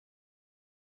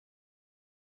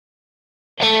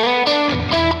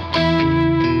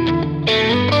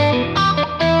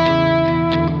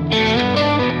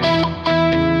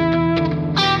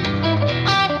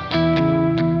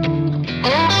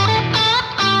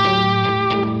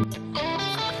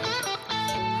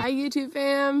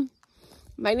fam.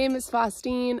 My name is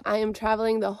Faustine. I am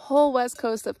traveling the whole west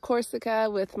coast of Corsica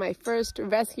with my first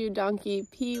rescue donkey,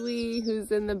 Pee-wee,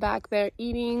 who's in the back there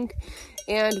eating,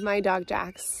 and my dog,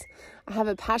 Jax. I have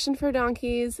a passion for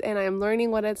donkeys, and I'm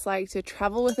learning what it's like to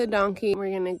travel with a donkey.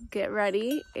 We're gonna get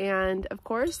ready, and of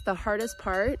course, the hardest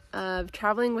part of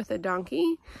traveling with a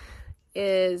donkey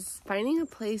is finding a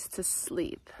place to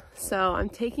sleep. So I'm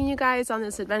taking you guys on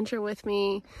this adventure with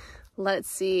me. Let's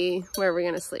see where we're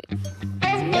gonna sleep. We've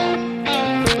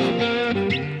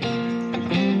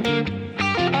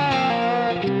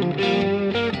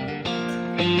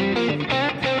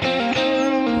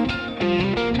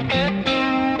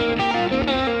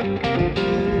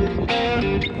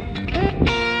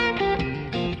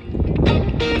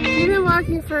been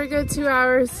walking for a good 2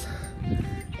 hours.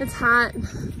 It's hot,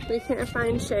 we can't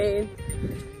find shade.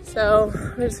 So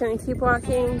we're just gonna keep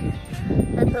walking.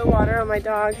 I put water on my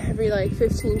dog every like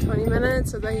 15-20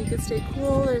 minutes so that he could stay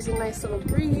cool. There's a nice little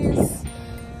breeze.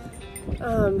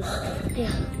 Yeah,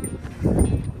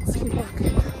 let's keep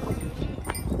walking.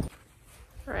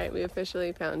 All right, we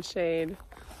officially found shade.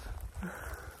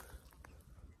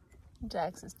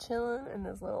 Jax is chilling in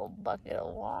this little bucket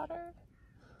of water.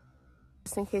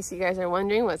 Just in case you guys are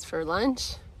wondering what's for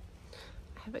lunch,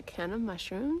 I have a can of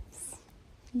mushrooms.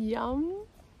 Yum.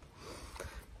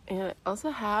 And I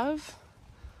also have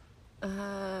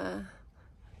a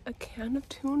can of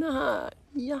tuna.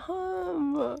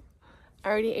 Yum. I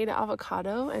already ate an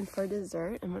avocado, and for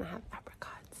dessert, I'm gonna have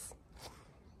apricots.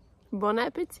 Bon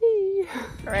appetit.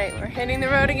 All right, we're hitting the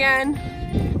road again.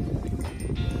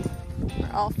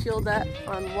 We're all fueled up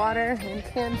on water and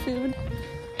canned food.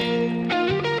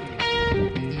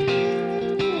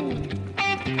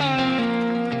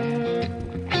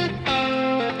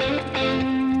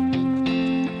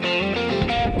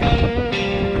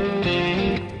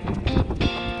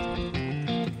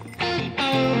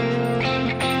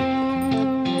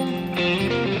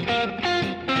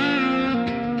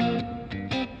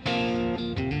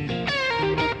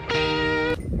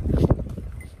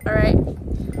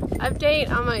 Update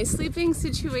on my sleeping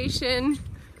situation.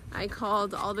 I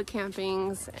called all the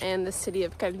campings in the city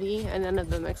of Calvi and none of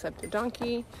them accepted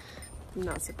donkey. I'm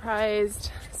not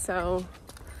surprised. So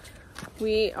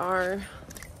we are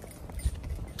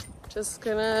just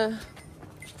gonna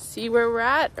see where we're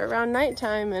at around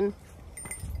nighttime and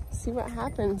see what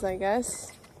happens, I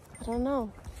guess. I don't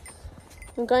know.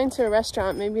 I'm going to a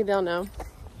restaurant, maybe they'll know.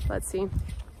 Let's see.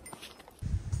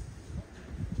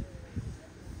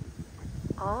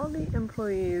 All the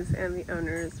employees and the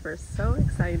owners were so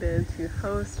excited to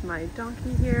host my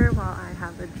donkey here while I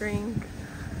have a drink.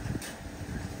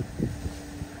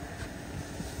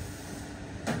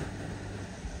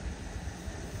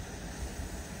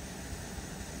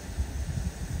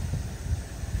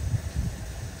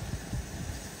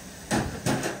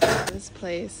 This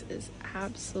place is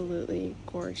absolutely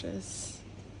gorgeous.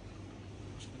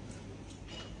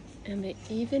 And they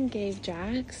even gave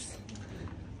Jax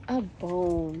a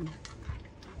bone.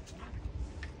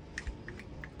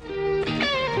 He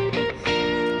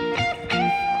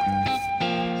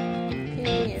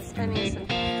is spending some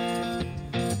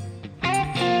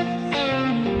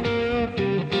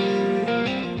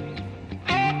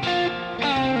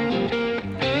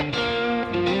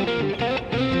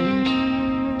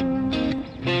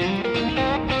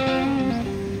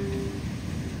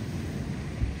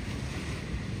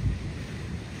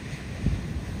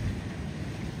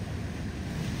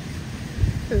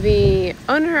The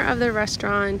owner of the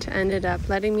restaurant ended up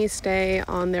letting me stay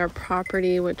on their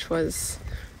property, which was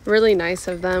really nice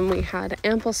of them. We had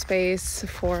ample space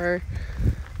for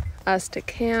us to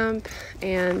camp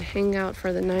and hang out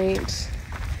for the night.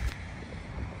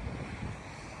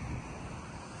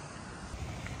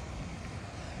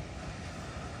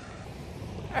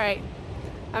 All right,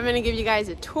 I'm gonna give you guys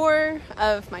a tour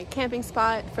of my camping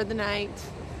spot for the night.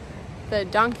 The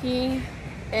donkey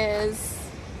is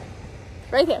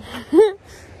right there.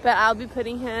 But I'll be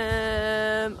putting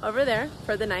him over there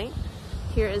for the night.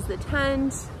 Here is the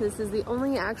tent. This is the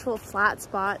only actual flat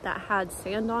spot that had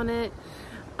sand on it.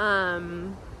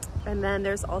 And then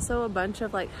there's also a bunch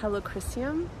of like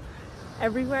helichrysum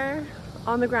everywhere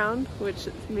on the ground, which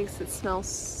makes it smell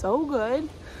so good.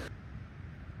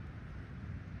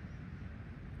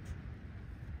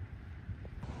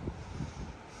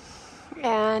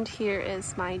 And here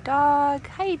is my dog.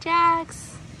 Hi,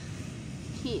 Jax.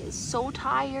 He is so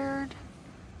tired.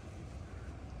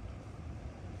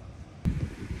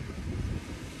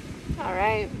 All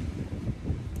right,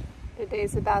 the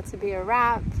day's about to be a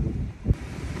wrap.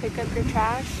 Pick up your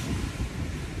trash.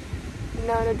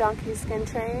 No to donkey skin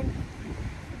trade.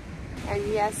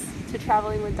 and yes to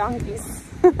traveling with donkeys.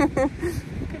 Good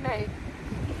night.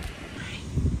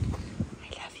 I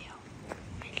love you.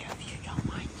 I love you so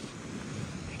much.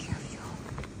 I love you.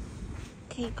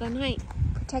 Okay, good night.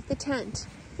 Protect the tent.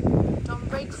 Don't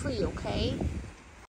break free, okay?